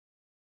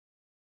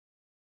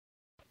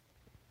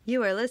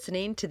You are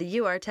listening to the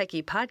You Are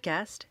Techie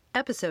podcast,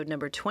 episode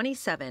number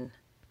 27.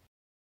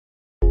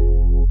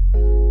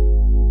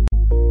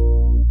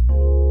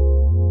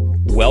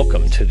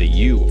 Welcome to the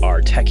You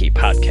Are Techie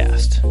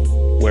podcast,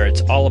 where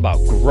it's all about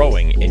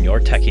growing in your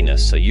techiness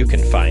so you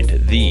can find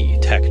the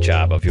tech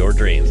job of your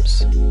dreams.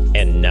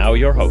 And now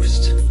your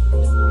host,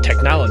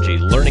 technology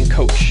learning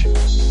coach,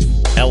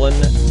 Ellen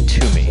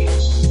Toomey.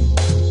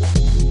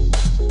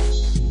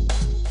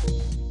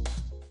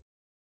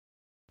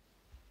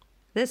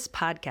 This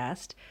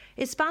podcast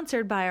is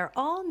sponsored by our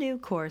all-new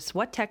course,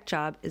 What Tech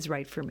Job is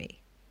Right for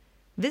Me.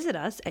 Visit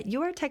us at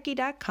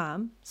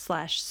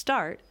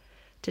yourtechie.com/start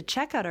to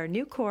check out our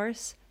new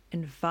course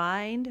and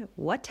find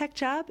what tech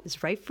job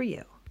is right for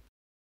you.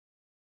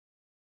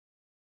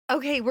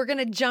 Okay, we're going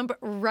to jump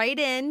right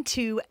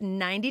into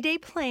 90-day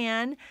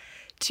plan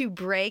to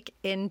break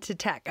into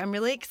tech. I'm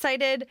really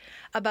excited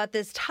about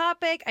this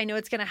topic. I know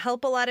it's going to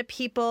help a lot of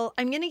people.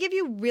 I'm going to give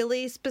you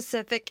really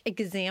specific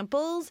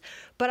examples,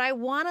 but I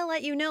want to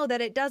let you know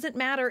that it doesn't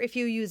matter if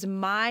you use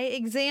my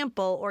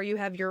example or you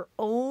have your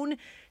own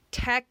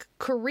tech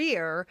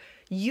career.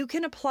 You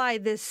can apply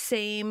this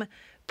same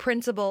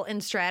principle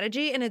and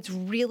strategy, and it's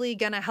really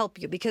going to help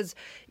you because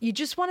you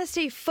just want to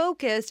stay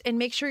focused and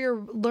make sure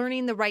you're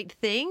learning the right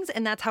things,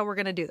 and that's how we're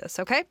going to do this,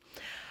 okay?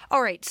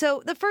 All right,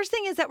 so the first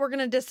thing is that we're going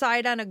to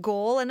decide on a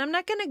goal, and I'm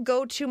not going to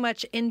go too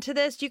much into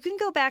this. You can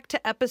go back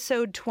to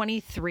episode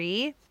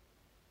 23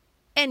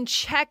 and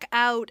check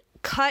out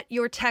Cut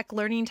Your Tech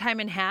Learning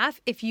Time in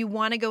Half if you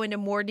want to go into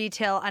more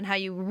detail on how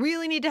you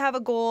really need to have a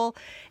goal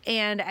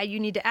and you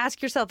need to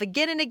ask yourself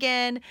again and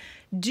again,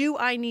 do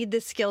I need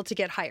this skill to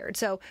get hired?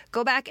 So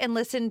go back and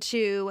listen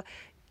to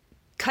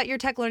Cut Your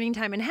Tech Learning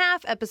Time in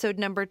Half, episode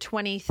number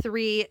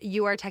 23,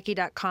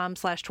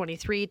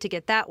 yourtechie.com/23 to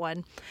get that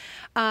one.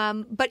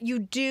 But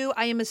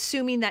I am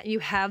assuming that you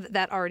have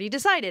that already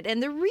decided.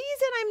 And the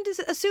reason I'm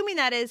assuming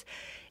that is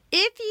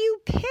if you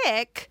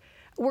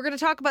we're going to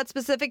talk about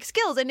specific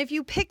skills. And if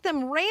you pick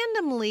them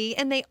randomly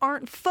and they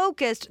aren't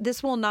focused,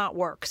 this will not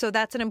work. So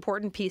that's an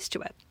important piece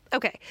to it.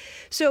 Okay,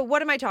 so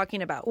what am I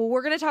talking about? Well,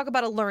 we're going to talk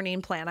about a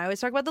learning plan. I always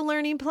talk about the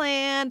learning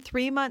plan,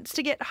 3 months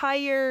to get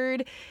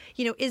hired.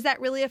 Is that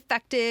really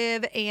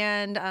effective?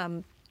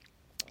 And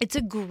it's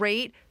a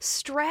great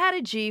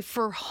strategy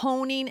for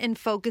honing and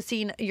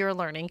focusing your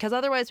learning because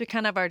otherwise we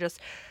kind of are just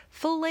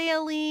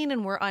flailing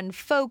and we're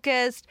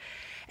unfocused.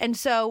 And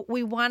so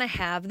we want to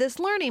have this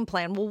learning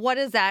plan. Well, what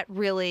does that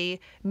really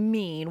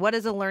mean? What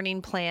does a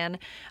learning plan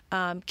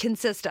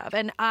consist of?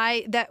 And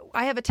I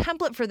have a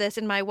template for this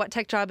in my What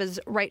Tech Job is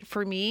Right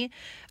for Me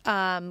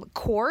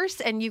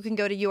course. And you can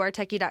go to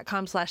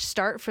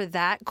yourtechie.com/start for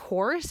that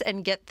course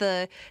and get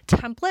the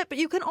template. But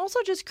you can also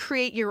just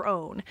create your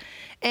own.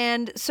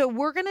 And so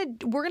we're gonna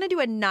do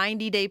a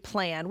 90-day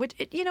plan, which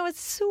is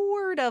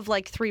sort of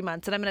like 3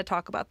 months, and I'm going to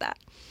talk about that.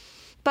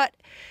 But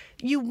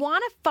you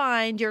want to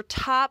find your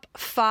top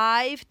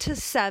 5 to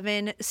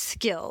 7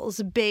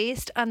 skills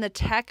based on the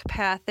tech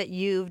path that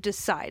you've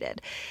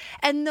decided.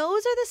 And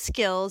those are the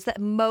skills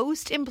that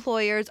most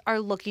employers are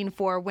looking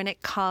for when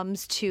it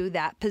comes to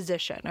that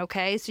position,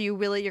 okay? So you're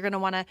going to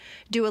want to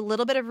do a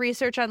little bit of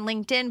research on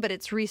LinkedIn, but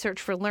it's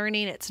research for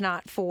learning. It's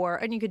not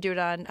and you could do it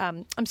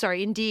on,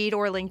 Indeed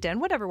or LinkedIn,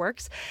 whatever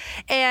works.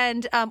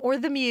 And, or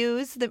the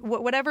Muse,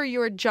 whatever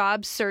your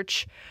job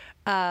search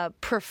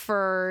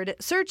preferred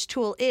search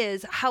tool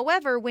is.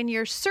 However, when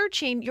you're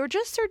searching, you're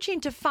just searching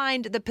to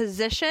find the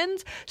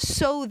positions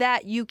so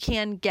that you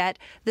can get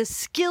the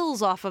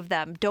skills off of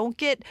them. Don't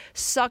get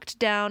sucked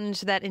down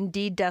into that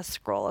Indeed desk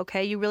scroll,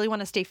 okay? You really want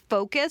to stay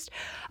focused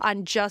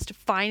on just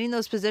finding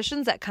those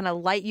positions that kind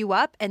of light you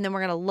up, and then we're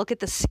going to look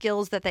at the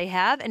skills that they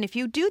have. And if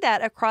you do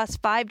that across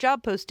 5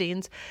 job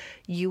postings,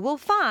 you will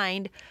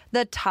find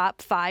the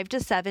top 5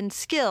 to 7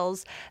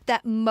 skills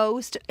that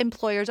most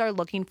employers are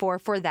looking for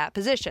that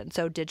position.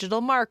 So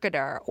digital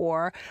marketer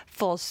or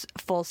full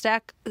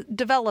stack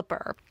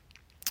developer.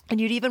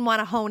 And you'd even want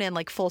to hone in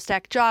like full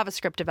stack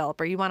JavaScript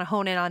developer. You want to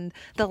hone in on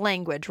the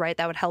language, right?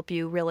 That would help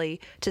you really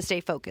to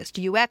stay focused.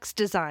 UX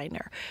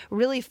designer,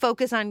 really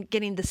focus on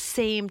getting the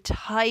same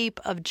type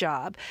of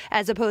job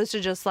as opposed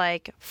to just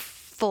like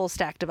full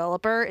stack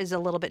developer is a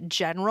little bit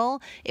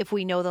general. If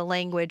we know the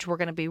language, we're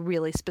going to be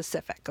really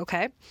specific.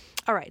 Okay.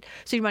 All right.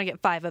 So you want to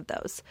get 5 of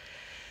those.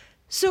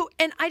 So,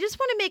 and I just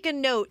want to make a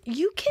note,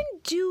 you can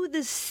do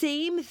the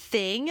same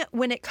thing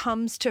when it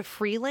comes to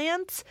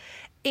freelance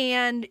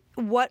and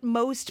what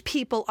most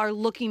people are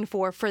looking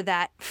for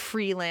that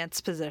freelance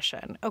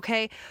position,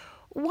 okay?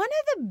 One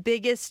of the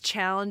biggest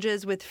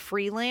challenges with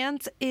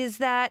freelance is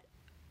that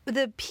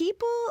the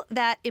people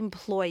that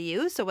employ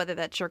you, so whether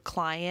that's your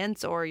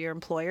clients or your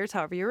employers,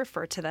 however you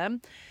refer to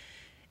them,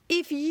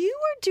 if you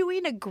are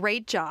doing a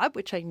great job,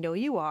 which I know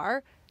you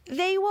are,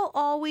 they will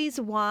always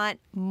want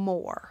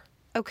more.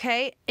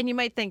 Okay. And you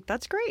might think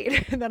that's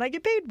great. And then I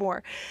get paid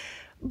more.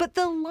 But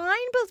the line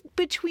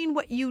between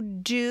what you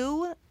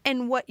do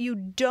and what you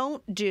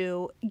don't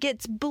do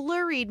gets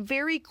blurred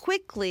very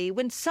quickly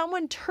when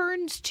someone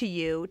turns to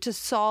you to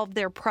solve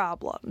their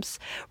problems,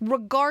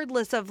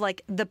 regardless of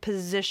like the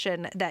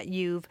position that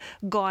you've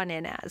gone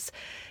in as.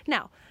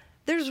 Now,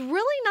 there's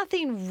really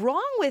nothing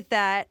wrong with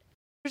that.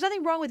 There's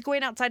nothing wrong with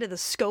going outside of the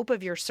scope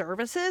of your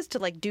services to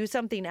like do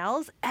something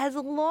else, as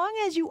long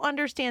as you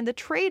understand the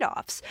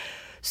trade-offs.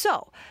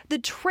 So the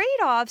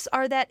trade-offs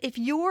are that if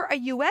you're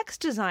a UX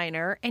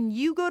designer and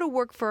you go to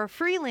work for a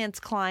freelance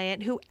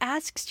client who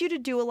asks you to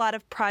do a lot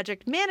of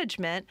project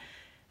management,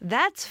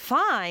 that's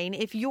fine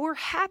if you're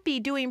happy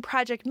doing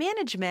project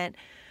management.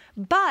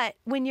 But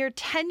when your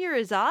tenure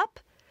is up,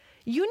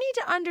 you need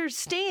to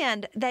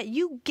understand that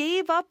you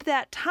gave up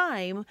that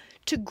time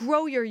to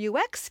grow your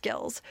UX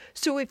skills.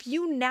 So if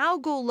you now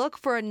go look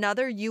for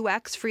another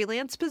UX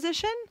freelance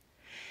position,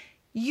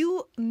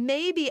 you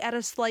may be at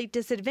a slight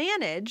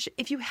disadvantage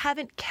if you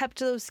haven't kept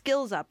those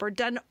skills up or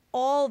done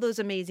all those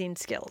amazing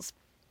skills.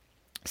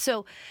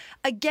 So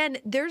again,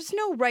 there's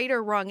no right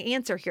or wrong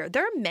answer here.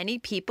 There are many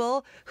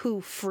people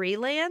who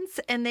freelance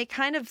and they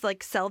kind of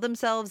like sell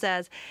themselves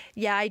as,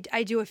 yeah,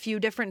 I do a few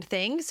different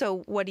things. So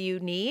what do you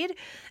need?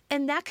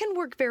 And that can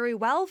work very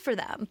well for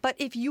them. But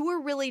if you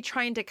were really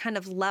trying to kind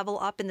of level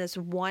up in this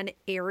one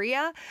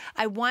area,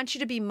 I want you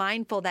to be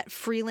mindful that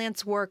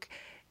freelance work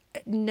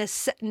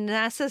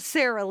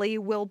necessarily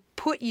will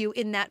put you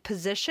in that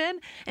position.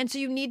 And so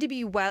you need to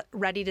be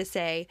ready to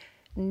say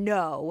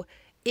no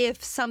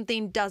if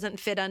something doesn't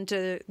fit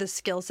onto the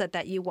skill set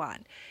that you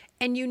want.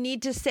 And you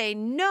need to say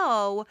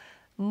no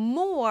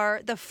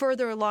more the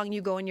further along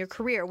you go in your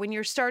career. When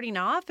you're starting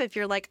off, if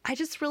you're like, I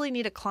just really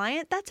need a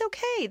client, that's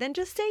okay. Then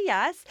just say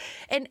yes.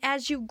 And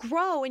as you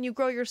grow and you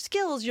grow your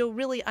skills, you'll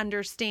really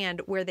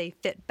understand where they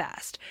fit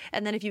best.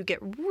 And then if you get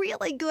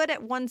really good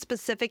at one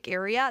specific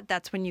area,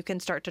 that's when you can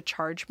start to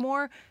charge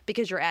more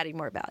because you're adding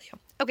more value.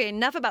 Okay,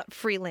 enough about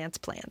freelance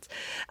plans.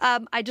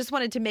 I just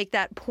wanted to make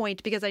that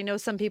point because I know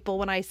some people,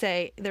 when I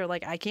say, they're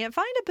like, I can't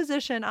find a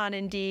position on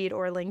Indeed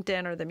or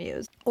LinkedIn or the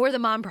Muse or the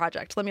Mom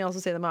Project. Let me also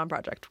say the Mom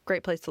Project.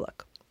 Great place to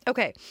look.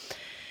 Okay,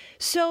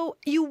 so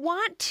you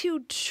want to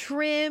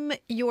trim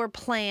your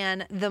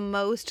plan the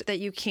most that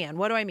you can.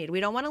 What do I mean? We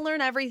don't want to learn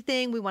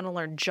everything. We want to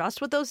learn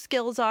just what those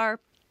skills are.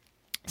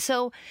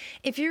 So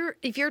if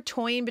you're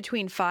toying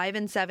between 5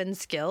 and 7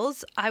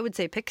 skills, I would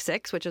say pick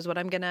 6, which is what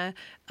I'm going to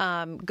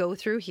go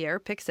through here.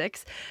 Pick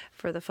 6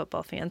 for the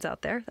football fans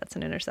out there. That's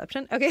an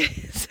interception. Okay.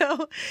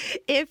 So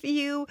if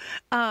you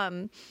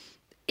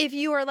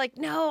are like,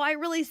 no, I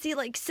really see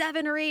like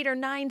 7 or 8 or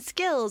 9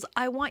 skills,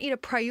 I want you to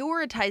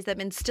prioritize them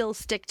and still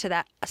stick to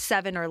that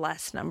 7 or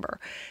less number.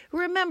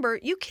 Remember,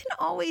 you can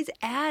always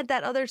add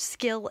that other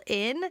skill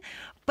in,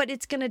 but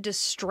it's going to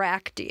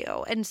distract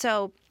you. And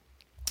so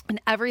in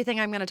everything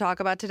I'm going to talk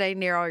about today,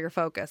 narrow your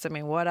focus. I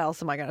mean, what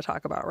else am I going to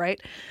talk about, right?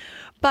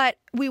 But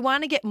we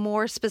want to get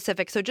more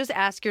specific. So just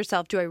ask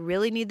yourself, do I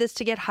really need this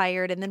to get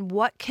hired? And then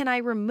what can I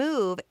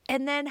remove?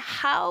 And then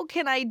how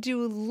can I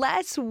do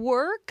less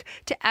work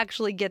to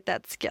actually get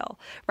that skill,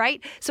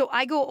 right? So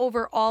I go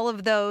over all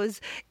of those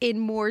in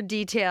more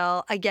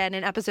detail, again,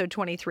 in episode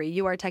 23,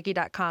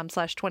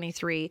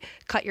 yourtechie.com/23,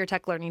 cut your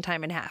tech learning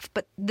time in half.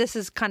 But this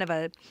is kind of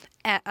an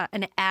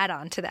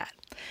add-on to that.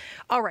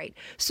 All right.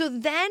 So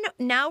then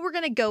now we're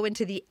going to go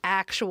into the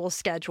actual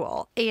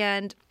schedule.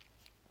 And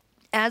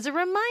as a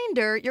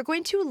reminder, you're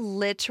going to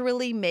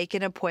literally make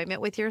an appointment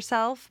with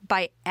yourself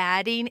by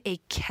adding a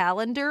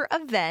calendar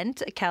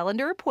event, a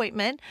calendar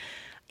appointment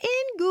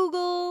in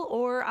Google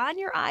or on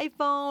your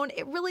iPhone.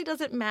 It really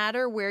doesn't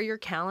matter where your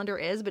calendar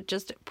is, but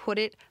just put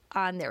it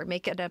on there.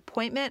 Make an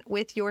appointment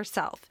with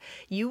yourself.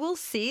 You will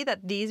see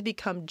that these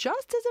become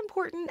just as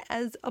important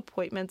as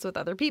appointments with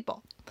other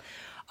people.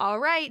 All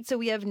right, so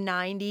we have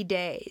 90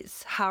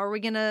 days. How are we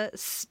gonna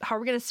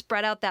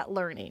spread out that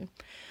learning?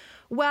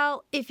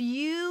 Well, if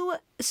you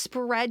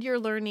spread your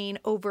learning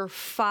over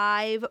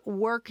 5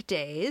 work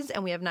days,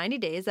 and we have 90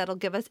 days, that'll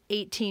give us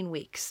 18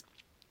 weeks.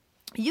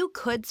 You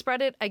could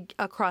spread it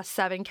across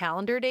 7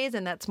 calendar days,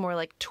 and that's more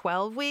like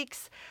 12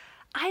 weeks.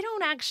 I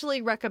don't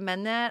actually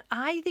recommend that.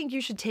 I think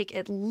you should take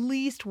at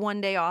least 1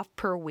 day off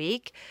per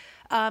week.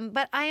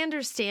 But I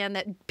understand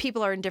that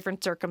people are in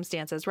different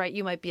circumstances, right?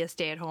 You might be a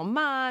stay-at-home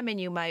mom and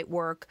you might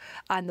work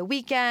on the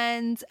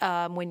weekends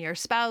when your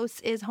spouse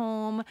is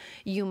home.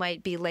 You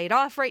might be laid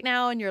off right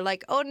now and you're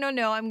like, oh,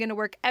 no, I'm going to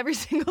work every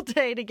single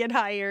day to get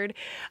hired.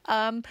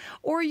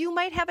 Or you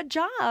might have a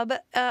job,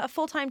 a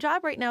full-time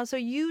job right now, so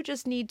you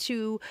just need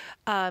to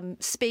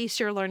space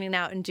your learning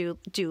out and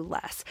do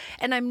less.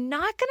 And I'm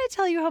not going to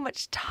tell you how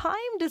much time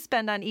to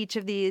spend on each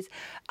of these.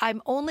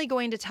 I'm only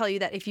going to tell you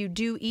that if you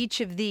do each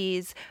of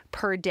these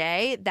per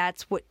day,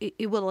 that's what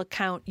it will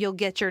account. You'll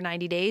get your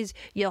 90 days.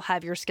 You'll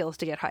have your skills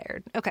to get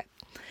hired. Okay.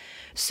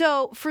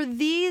 So for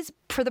the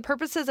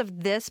purposes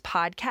of this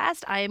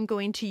podcast, I am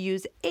going to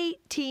use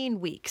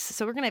 18 weeks.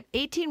 So we're going to have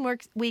 18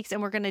 weeks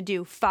and we're going to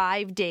do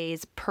 5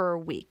 days per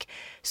week.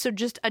 So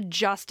just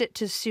adjust it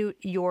to suit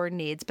your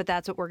needs, but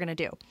that's what we're going to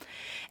do.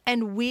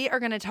 And we are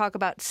going to talk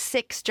about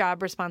 6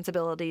 job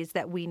responsibilities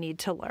that we need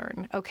to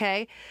learn.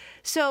 Okay.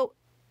 So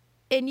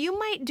And you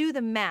might do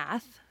the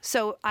math.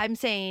 So I'm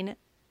saying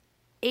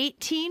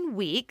 18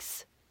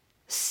 weeks,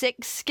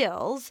 6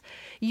 skills.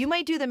 You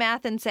might do the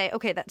math and say,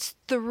 okay, that's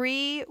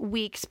 3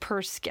 weeks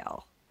per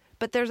skill.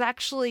 But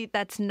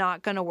that's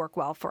not going to work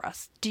well for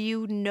us. Do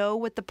you know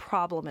what the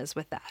problem is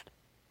with that?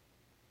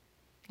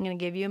 I'm going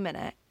to give you a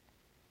minute.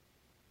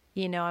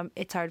 You know,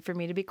 it's hard for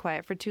me to be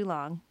quiet for too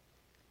long.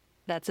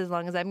 That's as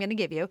long as I'm going to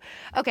give you.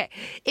 Okay.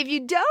 If you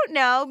don't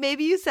know,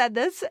 maybe you said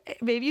this,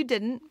 maybe you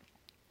didn't.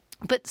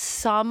 But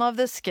some of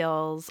the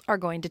skills are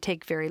going to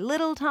take very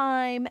little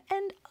time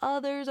and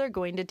others are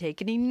going to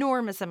take an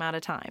enormous amount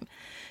of time.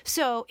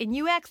 So in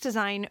UX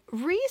design,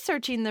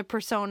 researching the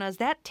personas,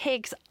 that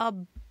takes a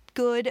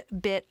good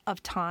bit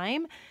of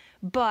time,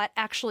 but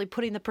actually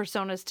putting the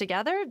personas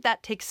together,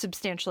 that takes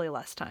substantially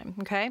less time,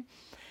 okay?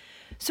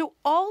 So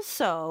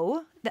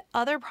also, the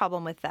other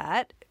problem with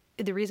that,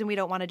 the reason we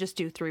don't want to just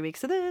do 3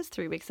 weeks of this,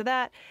 3 weeks of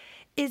that,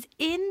 is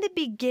in the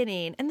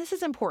beginning, and this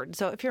is important,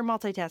 so if you're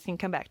multitasking,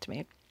 come back to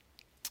me.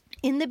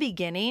 In the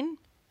beginning,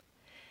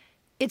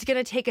 it's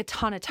going to take a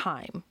ton of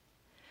time.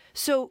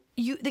 So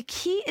the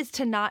key is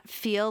to not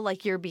feel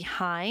like you're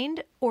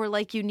behind or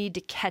like you need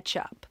to catch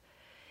up.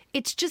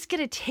 It's just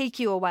going to take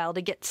you a while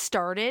to get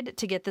started,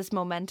 to get this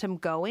momentum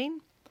going.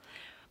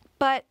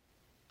 But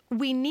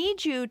we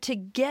need you to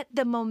get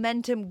the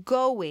momentum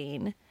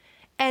going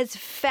as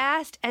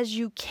fast as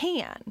you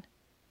can,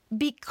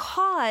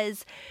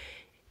 because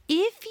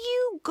if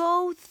you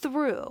go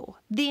through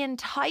the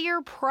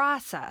entire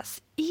process,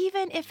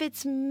 even if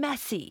it's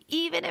messy,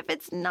 even if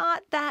it's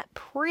not that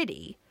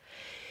pretty,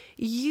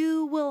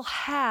 you will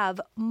have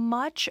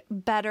much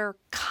better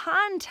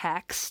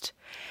context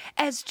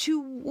as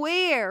to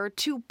where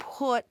to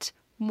put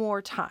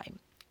more time.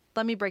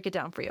 Let me break it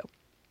down for you.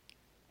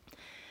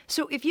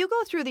 So if you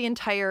go through the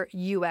entire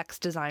UX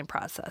design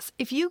process,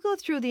 if you go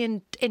through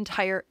the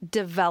entire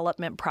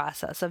development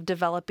process of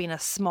developing a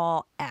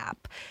small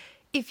app,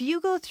 if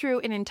you go through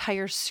an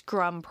entire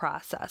Scrum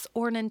process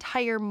or an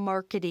entire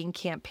marketing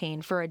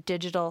campaign for a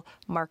digital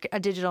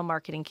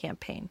marketing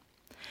campaign,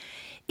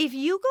 if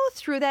you go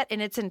through that in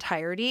its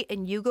entirety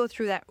and you go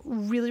through that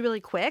really,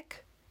 really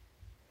quick,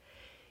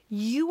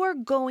 you are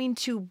going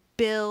to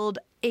build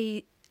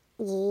a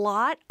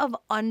lot of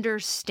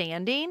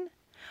understanding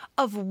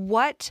of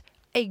what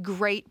a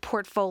great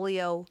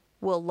portfolio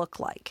will look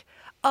like,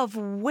 of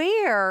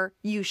where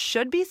you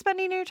should be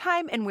spending your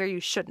time and where you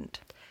shouldn't.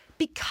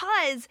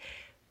 Because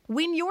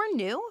when you're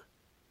new,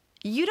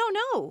 you don't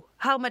know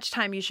how much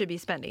time you should be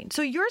spending.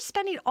 So you're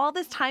spending all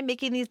this time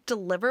making these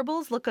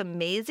deliverables look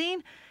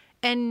amazing,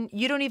 and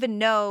you don't even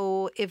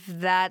know if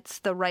that's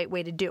the right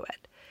way to do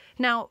it.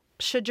 Now,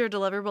 should your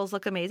deliverables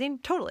look amazing?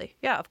 Totally.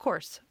 Yeah, of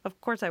course. Of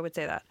course I would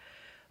say that.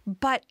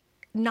 But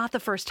not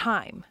the first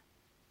time.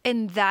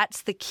 And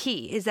that's the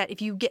key, is that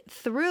if you get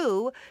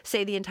through,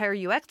 say, the entire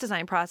UX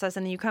design process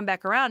and then you come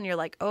back around and you're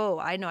like, oh,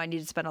 I know I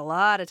need to spend a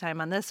lot of time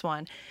on this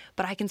one,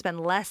 but I can spend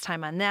less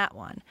time on that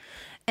one.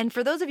 And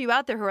for those of you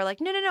out there who are like,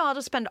 no, I'll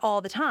just spend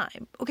all the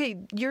time. Okay,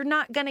 you're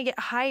not going to get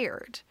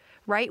hired,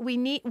 right? We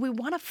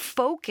want to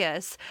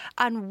focus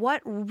on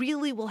what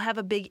really will have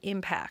a big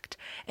impact.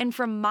 And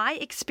from my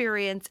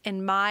experience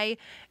and my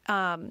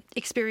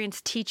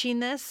experience teaching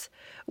this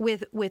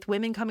with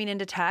women coming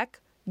into tech,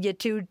 you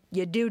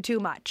do too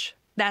much.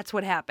 That's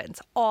what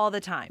happens all the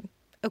time.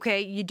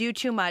 Okay, you do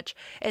too much,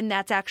 and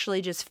that's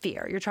actually just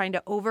fear. You're trying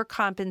to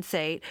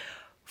overcompensate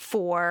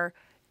for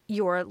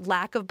your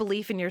lack of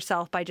belief in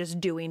yourself by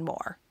just doing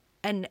more.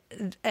 And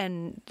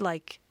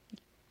like,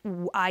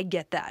 I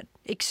get that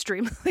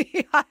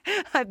extremely.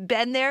 I've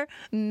been there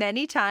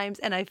many times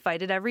and I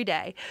fight it every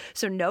day.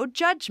 So no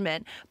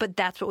judgment, but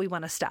that's what we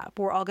want to stop.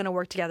 We're all going to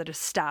work together to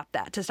stop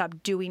that, to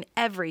stop doing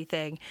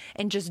everything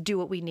and just do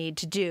what we need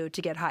to do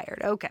to get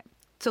hired. Okay,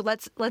 so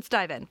let's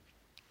dive in.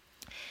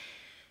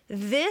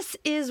 This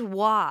is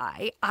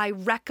why I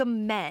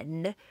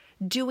recommend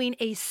doing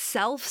a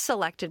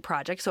self-selected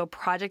project, so a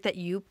project that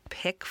you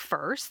pick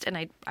first,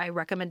 and I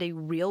recommend a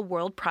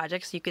real-world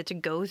project so you get to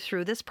go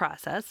through this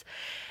process.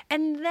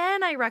 And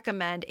then I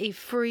recommend a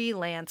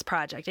freelance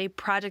project, a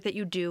project that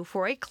you do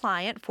for a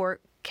client, for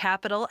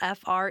capital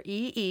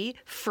F-R-E-E,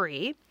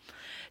 free,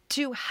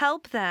 to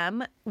help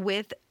them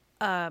with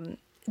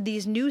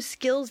these new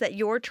skills that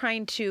you're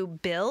trying to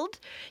build.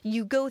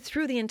 You go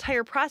through the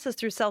entire process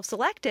through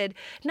self-selected.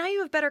 Now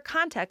you have better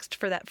context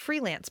for that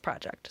freelance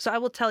project. So I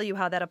will tell you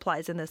how that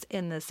applies in this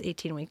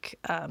 18-week,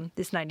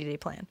 this 90-day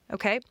plan.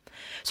 Okay.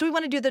 So we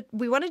want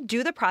to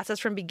do the process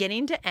from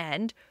beginning to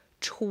end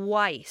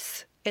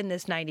twice in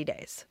this 90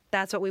 days.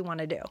 That's what we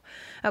want to do.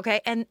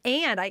 Okay. And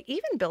I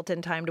even built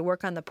in time to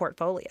work on the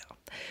portfolio.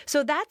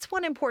 So that's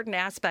one important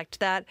aspect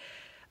that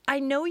I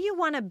know you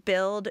want to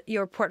build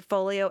your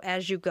portfolio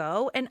as you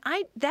go, and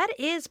that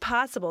is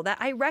possible. That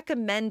I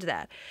recommend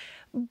that.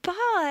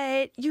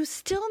 But you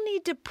still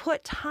need to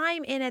put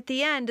time in at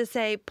the end to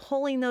say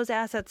pulling those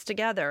assets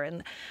together.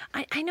 And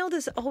I know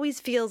this always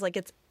feels like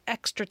it's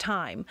extra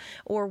time,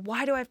 or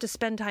why do I have to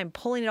spend time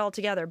pulling it all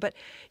together? But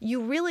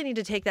you really need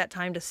to take that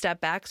time to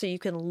step back so you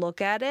can look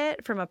at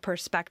it from a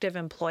prospective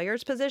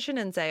employer's position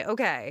and say,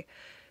 okay,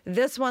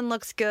 this one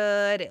looks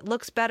good. It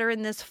looks better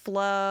in this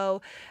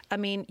flow. I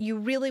mean, you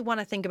really want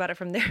to think about it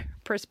from their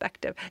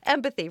perspective.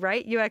 Empathy,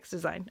 right? UX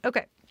design.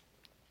 Okay.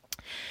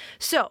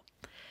 So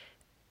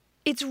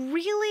it's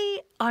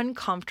really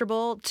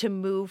uncomfortable to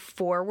move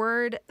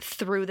forward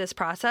through this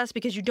process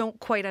because you don't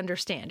quite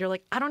understand. You're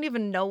like, I don't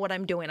even know what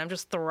I'm doing. I'm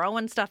just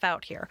throwing stuff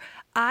out here.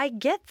 I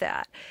get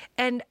that.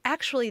 And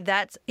actually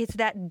it's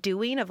that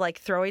doing of like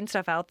throwing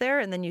stuff out there,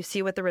 and then you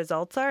see what the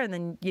results are, and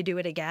then you do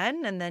it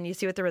again, and then you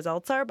see what the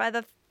results are. By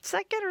the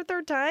second or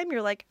third time,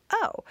 you're like,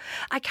 oh,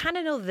 I kind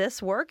of know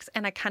this works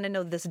and I kind of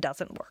know this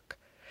doesn't work.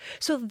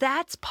 So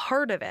that's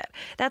part of it.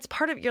 That's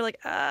part of it. You're like,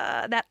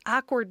 that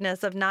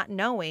awkwardness of not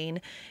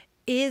knowing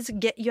you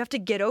have to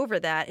get over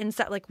that and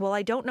start like, well,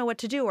 I don't know what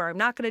to do, or I'm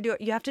not going to do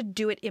it. You have to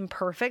do it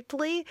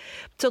imperfectly.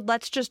 So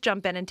let's just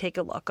jump in and take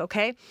a look.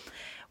 Okay.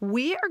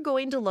 We are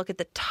going to look at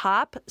the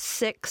top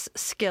 6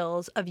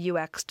 skills of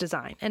UX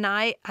design. And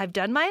I've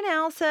done my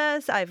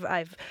analysis.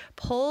 I've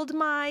pulled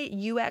my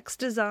UX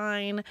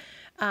design,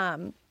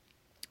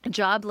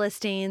 job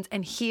listings,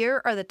 and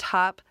here are the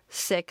top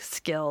 6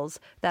 skills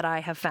that I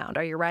have found.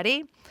 Are you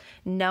ready?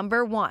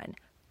 Number 1,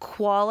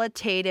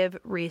 qualitative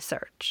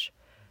research.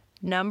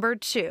 Number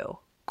 2,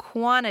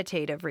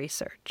 quantitative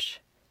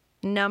research.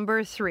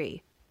 Number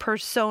 3,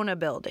 persona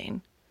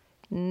building.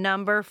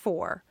 Number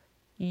 4,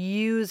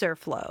 user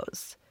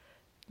flows.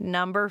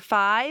 Number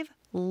 5,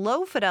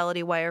 low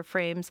fidelity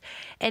wireframes.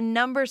 And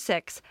number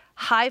 6,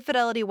 high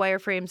fidelity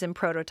wireframes and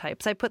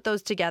prototypes. I put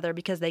those together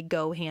because they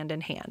go hand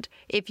in hand.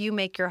 If you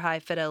make your high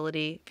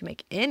fidelity, if you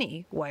make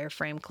any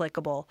wireframe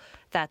clickable,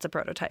 that's a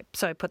prototype.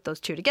 So I put those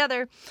two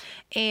together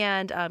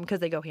and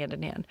because they go hand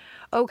in hand.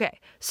 Okay,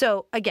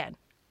 so again,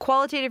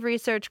 qualitative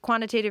research,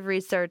 quantitative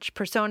research,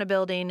 persona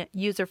building,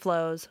 user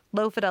flows,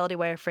 low fidelity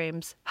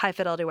wireframes, high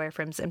fidelity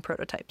wireframes, and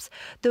prototypes.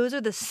 Those are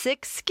the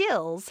 6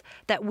 skills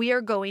that we are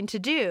going to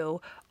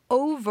do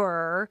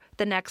over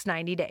the next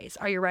 90 days.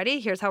 Are you ready?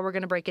 Here's how we're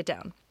going to break it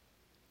down.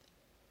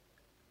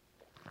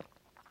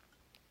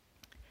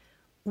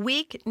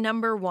 Week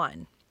number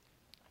 1,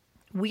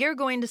 we are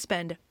going to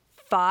spend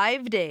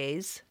 5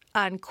 days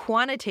on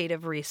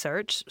quantitative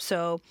research.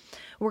 So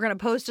we're going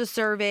to post a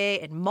survey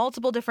in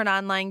multiple different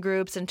online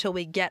groups until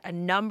we get a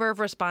number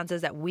of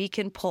responses that we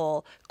can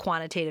pull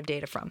quantitative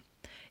data from.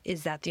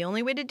 Is that the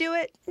only way to do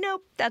it?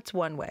 Nope, that's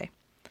one way.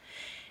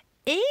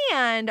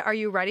 And are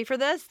you ready for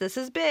this? This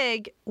is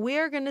big. We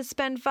are going to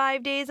spend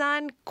 5 days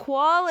on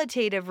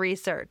qualitative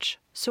research.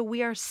 So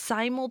we are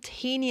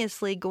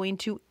simultaneously going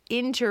to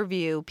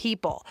interview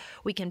people.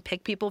 We can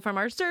pick people from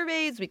our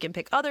surveys. We can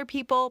pick other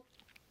people.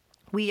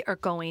 We are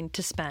going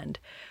to spend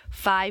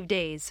 5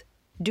 days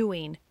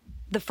doing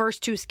the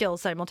first 2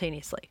 skills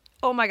simultaneously.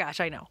 Oh my gosh,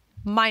 I know.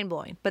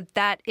 Mind-blowing. But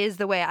that is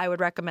the way I would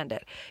recommend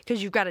it,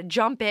 because you've got to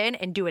jump in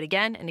and do it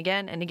again and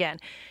again and again.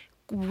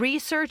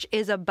 Research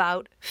is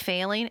about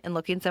failing and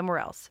looking somewhere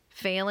else.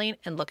 Failing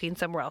and looking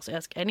somewhere else.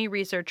 Ask any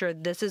researcher,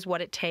 this is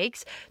what it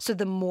takes. So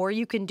the more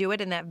you can do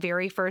it in that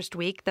very first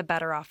week, the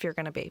better off you're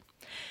going to be.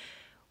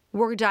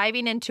 We're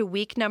diving into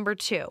week number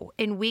 2.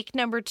 In week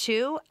number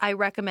 2, I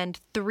recommend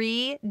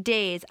 3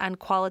 days on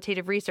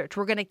qualitative research.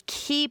 We're going to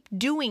keep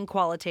doing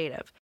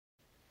qualitative.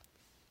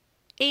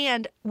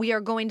 And we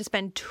are going to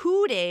spend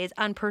 2 days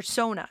on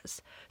personas.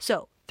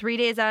 So 3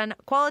 days on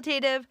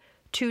qualitative,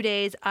 2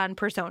 days on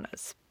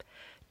personas.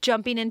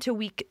 Jumping into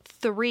week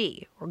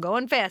 3. We're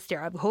going fast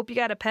here. I hope you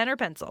got a pen or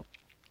pencil.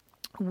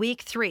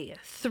 Week 3,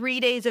 3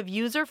 days of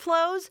user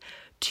flows,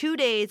 2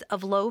 days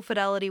of low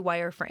fidelity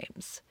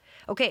wireframes.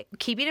 Okay,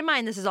 keeping in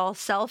mind, this is all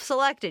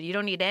self-selected. You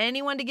don't need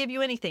anyone to give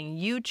you anything.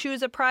 You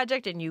choose a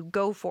project and you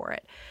go for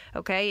it.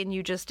 Okay, and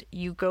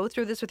you go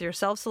through this with your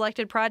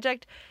self-selected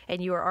project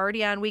and you are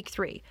already on week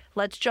 3.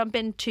 Let's jump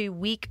into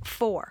week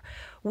 4.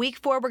 Week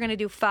 4, we're going to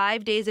do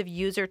 5 days of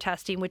user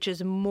testing, which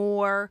is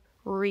more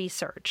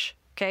research.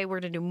 Okay, we're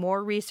going to do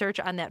more research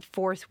on that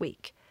 4th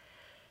week.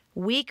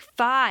 Week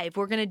 5,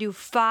 we're going to do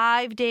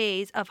 5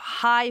 days of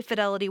high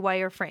fidelity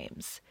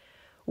wireframes.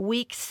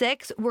 Week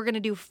 6, we're going to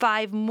do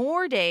 5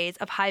 more days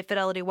of high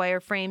fidelity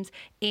wireframes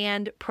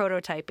and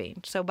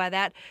prototyping. So by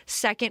that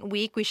 2nd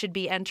week, we should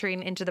be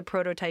entering into the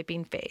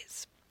prototyping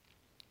phase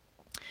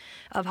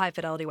of high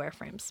fidelity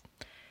wireframes.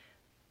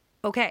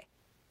 Okay,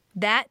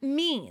 that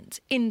means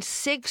in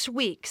 6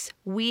 weeks,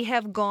 we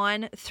have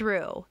gone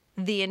through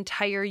the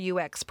entire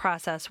UX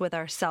process with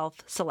our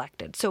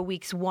self-selected. So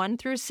weeks 1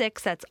 through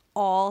 6, that's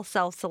all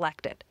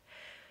self-selected.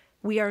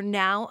 We are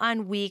now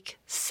on week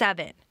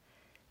 7.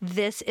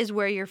 This is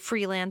where your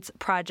freelance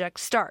project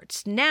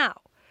starts.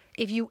 Now,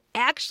 if you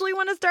actually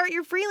want to start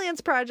your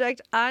freelance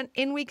project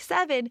in week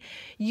 7,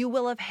 you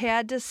will have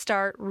had to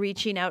start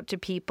reaching out to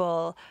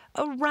people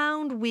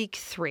around week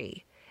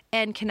 3.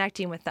 and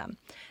connecting with them.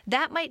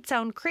 That might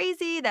sound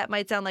crazy. That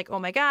might sound like, oh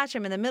my gosh,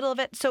 I'm in the middle of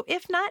it. So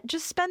if not,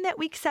 just spend that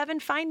week 7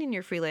 finding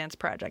your freelance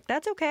project.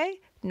 That's okay.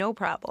 No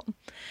problem.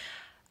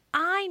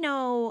 I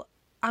know,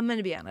 I'm going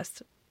to be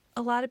honest,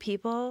 a lot of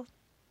people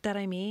that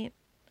I meet,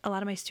 a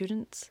lot of my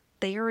students,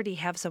 they already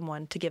have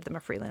someone to give them a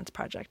freelance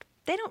project.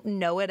 They don't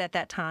know it at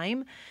that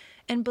time.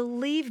 And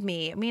believe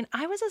me, I mean,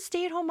 I was a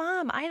stay-at-home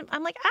mom. I'm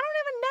like, I don't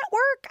have a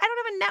network. I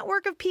don't have a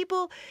network of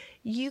people.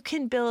 You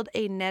can build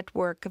a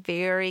network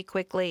very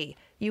quickly.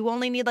 You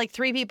only need like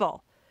 3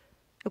 people.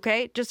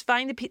 Okay? Just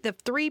find the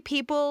 3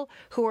 people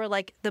who are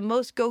like the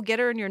most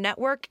go-getter in your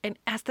network and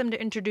ask them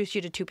to introduce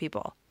you to 2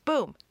 people.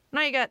 Boom.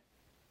 Now you got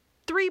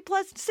 3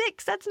 plus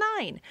 6. That's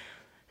 9.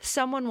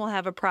 Someone will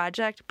have a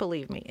project,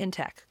 believe me, in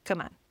tech.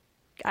 Come on.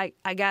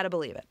 I got to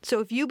believe it. So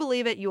if you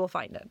believe it, you will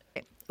find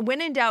it.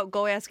 When in doubt,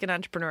 go ask an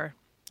entrepreneur.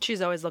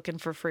 She's always looking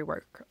for free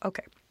work.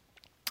 Okay.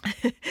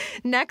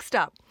 Next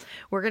up,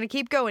 we're going to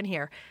keep going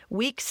here.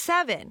 Week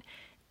 7.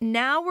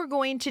 Now we're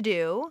going to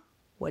do,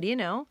 what do you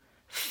know?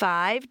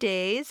 5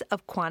 days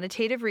of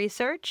quantitative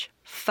research,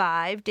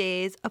 5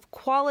 days of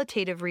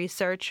qualitative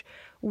research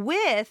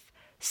with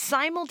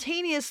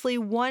simultaneously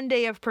 1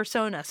 day of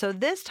persona. So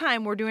this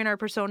time we're doing our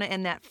persona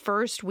in that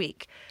first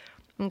week,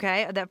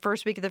 okay? That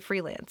first week of the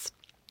freelance,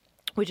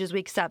 which is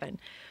week 7.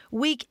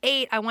 Week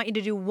 8, I want you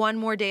to do 1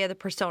 more day of the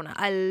persona.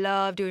 I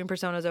love doing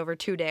personas over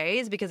 2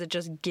 days because it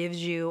just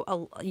gives you,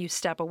 you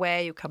step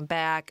away, you come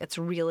back. It's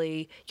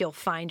really, you'll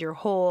find your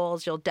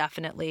holes. You'll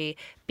definitely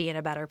be in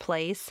a better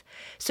place.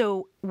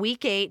 So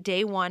week 8,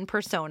 day 1,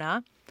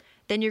 persona.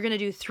 Then you're going to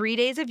do 3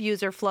 days of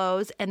user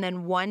flows and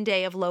then 1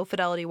 day of low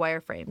fidelity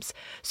wireframes.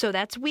 So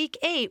that's week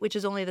 8, which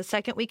is only the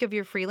second week of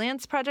your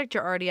freelance project.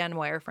 You're already on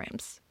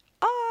wireframes.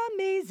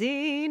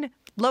 Amazing.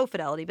 Low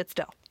fidelity, but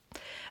still.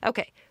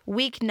 Okay,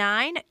 week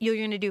 9, you're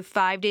going to do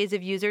 5 days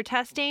of user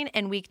testing,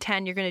 and week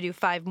 10, you're going to do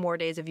 5 more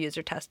days of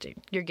user testing.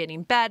 You're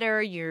getting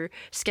better, you're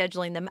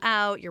scheduling them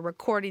out, you're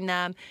recording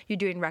them, you're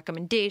doing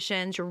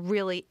recommendations, you're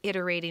really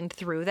iterating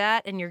through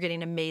that, and you're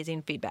getting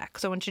amazing feedback.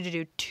 So I want you to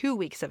do 2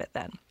 weeks of it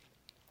then.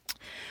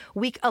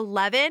 Week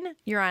 11,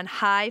 you're on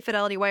high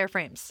fidelity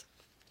wireframes.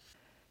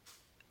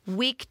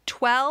 Week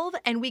 12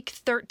 and week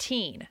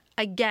 13,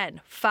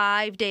 again,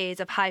 5 days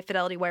of high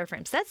fidelity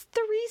wireframes. That's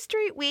 3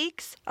 straight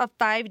weeks of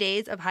 5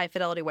 days of high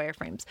fidelity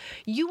wireframes.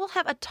 You will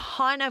have a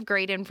ton of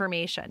great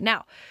information.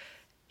 Now,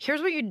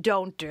 here's what you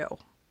don't do,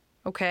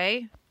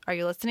 okay? Are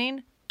you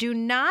listening? Do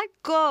not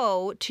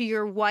go to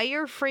your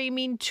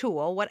wireframing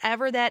tool,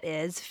 whatever that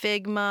is,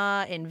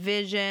 Figma,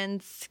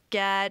 InVision,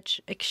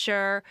 Sketch,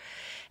 Xure,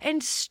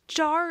 and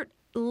start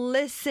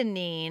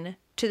listening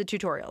to the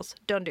tutorials.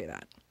 Don't do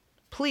that.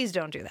 Please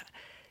don't do that.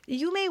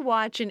 You may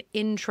watch an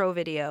intro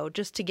video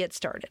just to get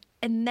started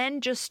and then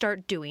just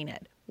start doing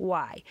it.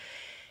 Why?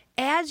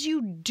 As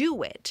you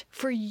do it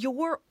for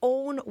your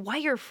own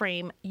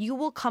wireframe, you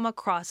will come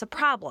across a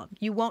problem.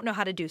 You won't know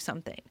how to do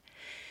something.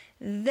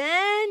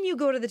 Then you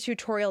go to the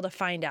tutorial to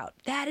find out.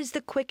 That is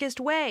the quickest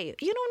way.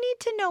 You don't need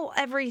to know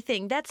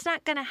everything. That's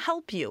not going to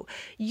help you.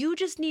 You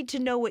just need to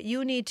know what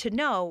you need to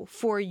know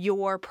for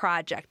your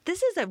project.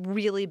 This is a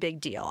really big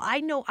deal. I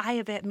know I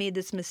have made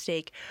this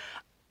mistake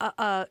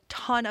a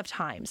ton of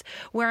times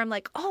where I'm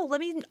like,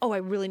 I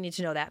really need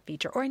to know that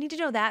feature, or I need to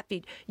know that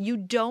feature. You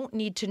don't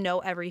need to know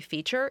every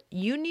feature.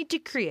 You need to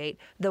create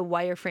the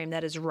wireframe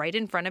that is right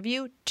in front of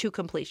you to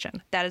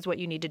completion. That is what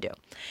you need to do.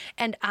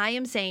 And I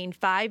am saying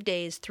 5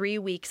 days, 3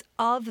 weeks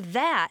of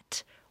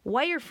that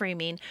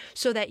wireframing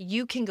so that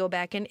you can go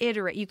back and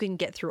iterate. You can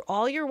get through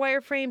all your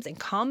wireframes and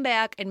come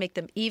back and make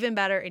them even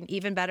better and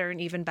even better and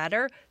even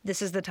better.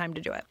 This is the time to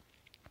do it.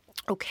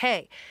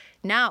 Okay.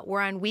 Now we're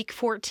on week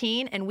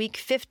 14 and week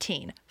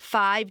 15,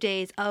 5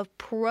 days of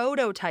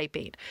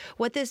prototyping.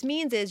 What this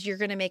means is you're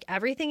going to make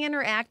everything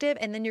interactive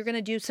and then you're going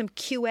to do some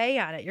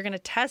QA on it. You're going to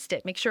test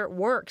it, make sure it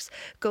works.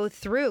 Go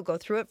through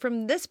it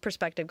from this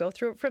perspective, go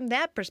through it from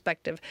that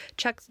perspective,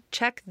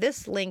 check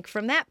this link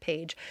from that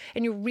page.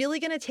 And you're really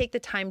going to take the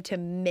time to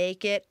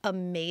make it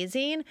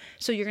amazing.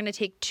 So you're going to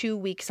take 2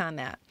 weeks on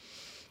that.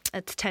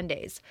 That's 10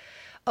 days.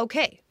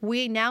 Okay,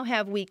 we now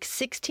have week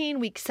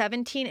 16, week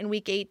 17, and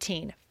week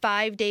 18.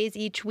 5 days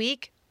each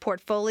week.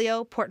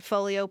 Portfolio,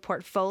 portfolio,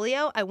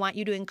 portfolio. I want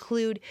you to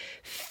include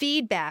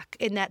feedback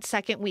in that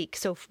second week.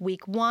 So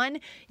week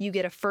 1, you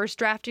get a first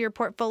draft of your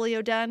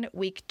portfolio done.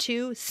 Week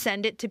 2,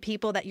 send it to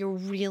people that you're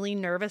really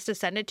nervous to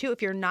send it to.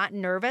 If you're not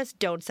nervous,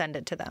 don't send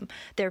it to them.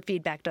 Their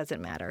feedback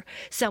doesn't matter.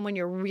 Someone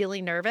you're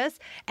really nervous,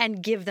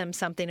 and give them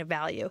something of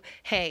value.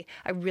 Hey,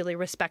 I really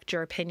respect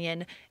your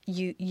opinion.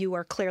 You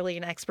are clearly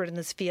an expert in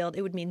this field.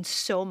 It would mean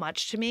so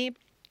much to me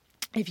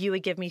if you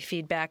would give me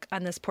feedback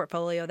on this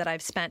portfolio that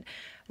I've spent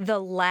the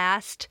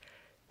last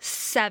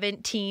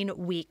 17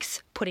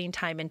 weeks putting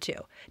time into.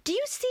 Do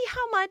you see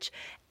how much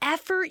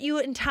effort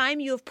and time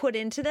you have put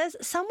into this?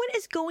 Someone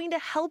is going to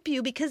help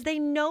you because they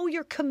know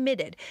you're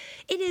committed.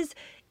 It is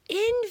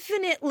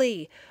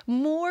infinitely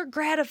more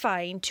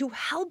gratifying to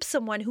help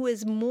someone who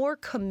is more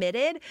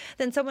committed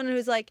than someone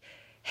who's like,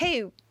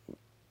 hey,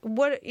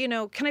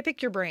 can I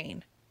pick your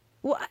brain?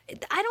 Well,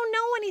 I don't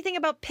know anything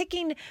about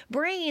picking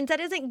brains. That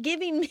isn't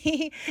giving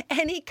me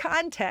any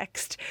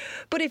context.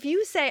 But if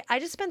you say, I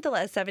just spent the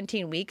last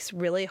 17 weeks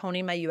really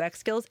honing my UX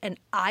skills and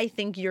I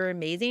think you're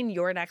amazing,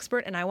 you're an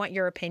expert, and I want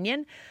your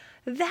opinion,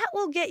 that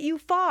will get you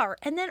far.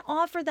 And then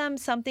offer them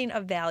something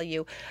of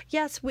value.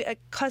 Yes,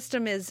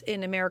 custom is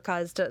in America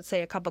is to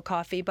say a cup of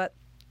coffee, but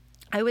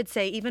I would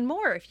say even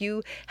more, if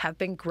you have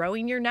been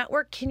growing your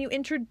network, can you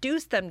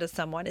introduce them to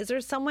someone? Is there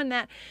someone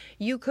that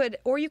you could,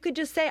 or you could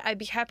just say, I'd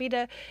be happy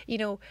to,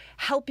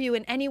 help you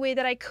in any way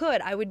that I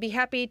could. I would be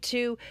happy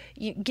to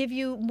give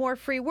you more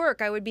free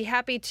work. I would be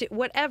happy to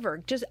whatever,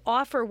 just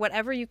offer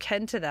whatever you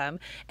can to them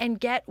and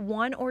get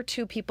 1 or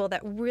 2 people that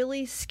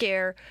really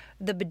scare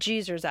the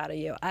bejeezers out of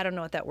you. I don't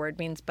know what that word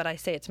means, but I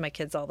say it to my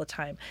kids all the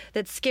time,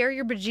 that scare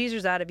your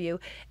bejeezers out of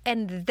you.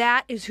 And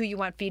that is who you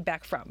want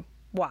feedback from.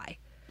 Why?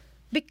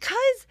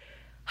 Because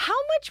how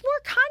much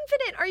more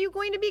confident are you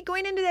going to be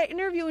going into that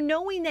interview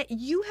knowing that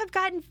you have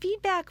gotten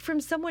feedback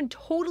from someone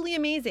totally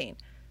amazing?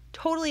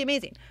 Totally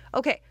amazing.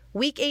 Okay,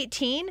 week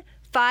 18,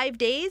 5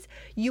 days,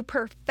 you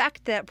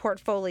perfect that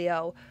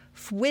portfolio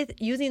with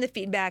using the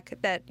feedback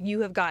that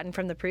you have gotten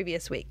from the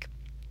previous week.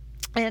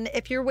 And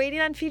if you're waiting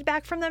on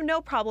feedback from them,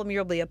 no problem,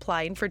 you'll be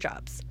applying for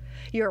jobs.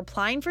 You're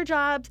applying for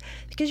jobs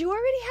because you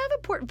already have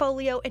a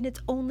portfolio and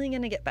it's only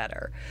going to get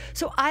better.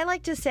 So I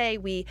like to say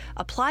we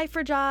apply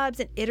for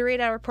jobs and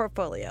iterate our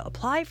portfolio.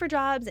 Apply for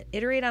jobs and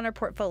iterate on our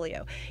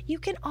portfolio. You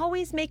can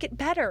always make it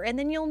better and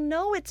then you'll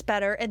know it's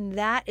better, and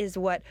that is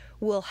what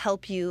will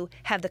help you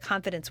have the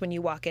confidence when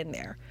you walk in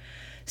there.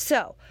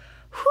 So,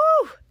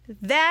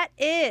 that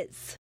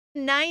is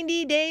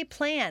 90-day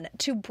plan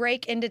to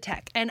break into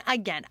tech. And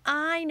again,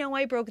 I know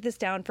I broke this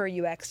down for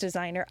a UX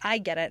designer. I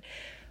get it.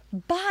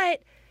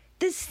 But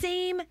the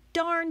same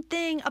darn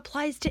thing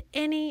applies to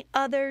any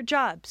other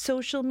job: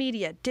 social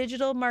media,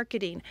 digital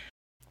marketing,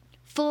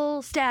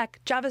 full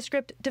stack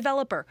JavaScript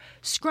developer,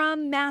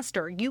 Scrum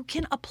Master. You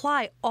can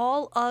apply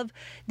all of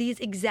these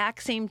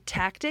exact same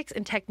tactics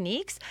and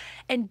techniques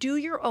and do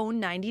your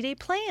own 90-day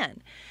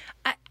plan.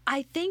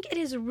 I think it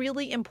is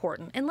really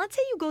important. And let's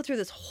say you go through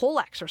this whole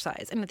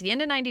exercise and at the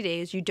end of 90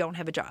 days, you don't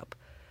have a job.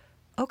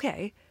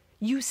 Okay.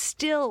 You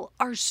still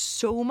are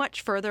so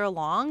much further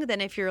along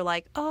than if you're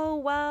like, oh,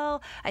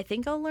 well, I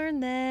think I'll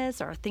learn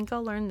this or I think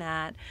I'll learn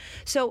that.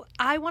 So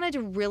I wanted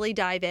to really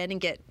dive in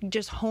and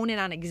just hone in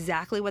on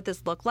exactly what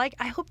this looked like.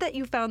 I hope that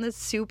you found this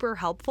super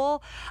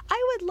helpful.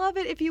 I would love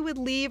it if you would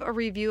leave a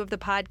review of the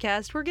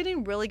podcast. We're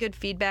getting really good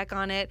feedback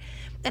on it,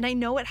 and I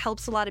know it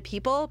helps a lot of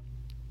people.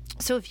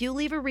 So if you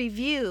leave a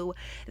review,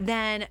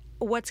 then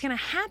what's going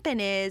to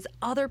happen is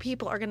other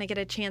people are going to get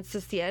a chance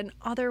to see it, and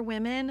other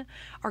women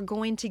are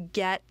going to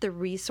get the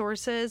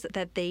resources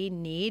that they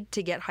need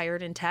to get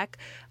hired in tech.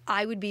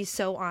 I would be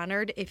so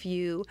honored if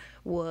you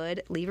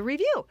would leave a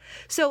review.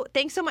 So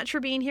thanks so much for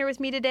being here with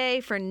me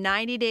today for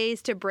 90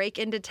 days to break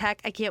into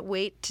tech. I can't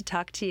wait to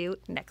talk to you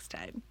next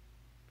time.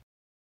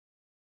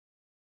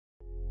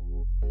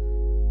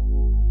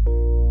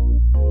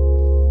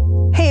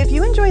 Hey, if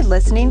you enjoyed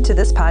listening to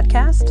this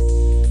podcast,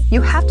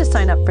 you have to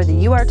sign up for the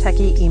You Are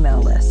Techie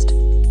email list.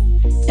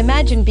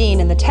 Imagine being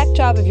in the tech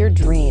job of your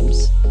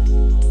dreams.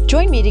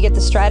 Join me to get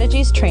the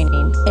strategies,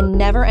 training, and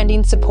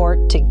never-ending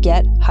support to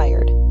get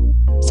hired.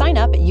 Sign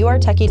up at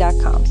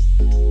youaretechy.com.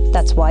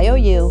 That's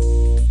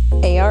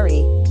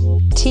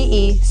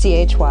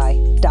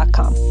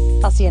youaretechy.com.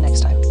 I'll see you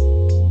next time.